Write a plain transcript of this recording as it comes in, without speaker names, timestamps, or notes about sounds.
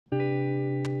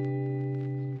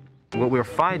what we're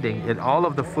finding in all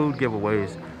of the food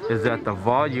giveaways is that the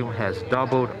volume has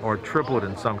doubled or tripled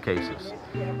in some cases.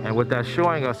 And what that's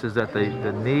showing us is that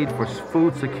the need for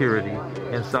food security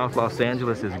in South Los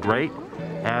Angeles is great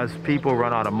as people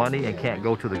run out of money and can't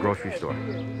go to the grocery store.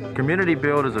 Community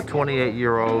Build is a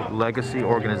 28-year-old legacy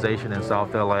organization in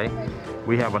South LA.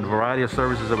 We have a variety of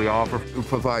services that we offer. We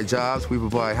provide jobs, we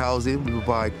provide housing, we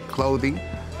provide clothing,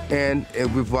 and we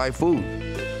provide food.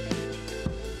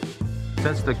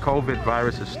 Since the COVID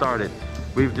virus has started,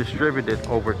 we've distributed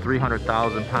over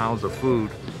 300,000 pounds of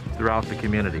food throughout the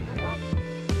community.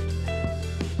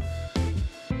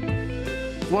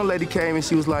 One lady came and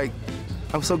she was like,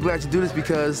 "I'm so glad you do this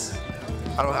because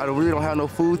I really don't have no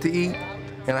food to eat.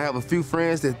 And I have a few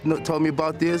friends that told me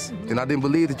about this, and I didn't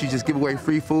believe that you just give away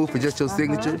free food for just your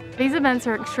signature." These events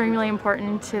are extremely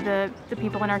important to the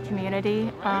people in our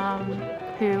community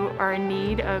who are in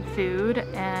need of food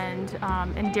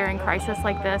and during crisis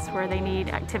like this where they need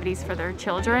activities for their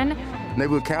children.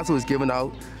 Neighborhood Council is giving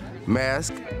out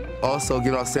masks, also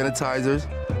giving out sanitizers.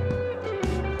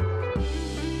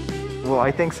 Well,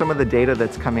 I think some of the data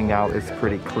that's coming out is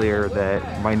pretty clear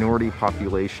that minority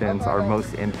populations are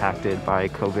most impacted by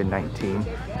COVID-19.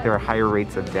 There are higher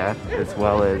rates of death as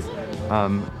well as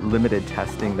limited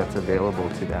testing that's available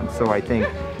to them. So I think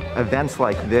events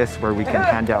like this where we can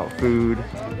hand out food,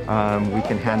 we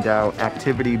can hand out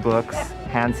activity books,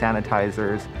 hand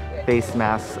sanitizers, face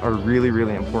masks are really,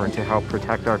 really important to help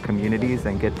protect our communities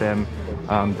and get them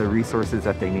the resources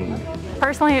that they need.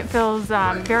 Personally, it feels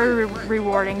very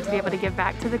rewarding to be able to give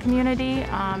back to the community.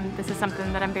 This is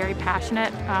something that I'm very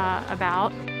passionate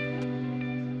about.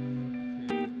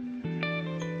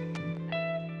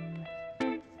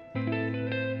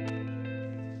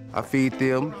 I feed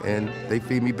them and they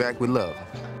feed me back with love.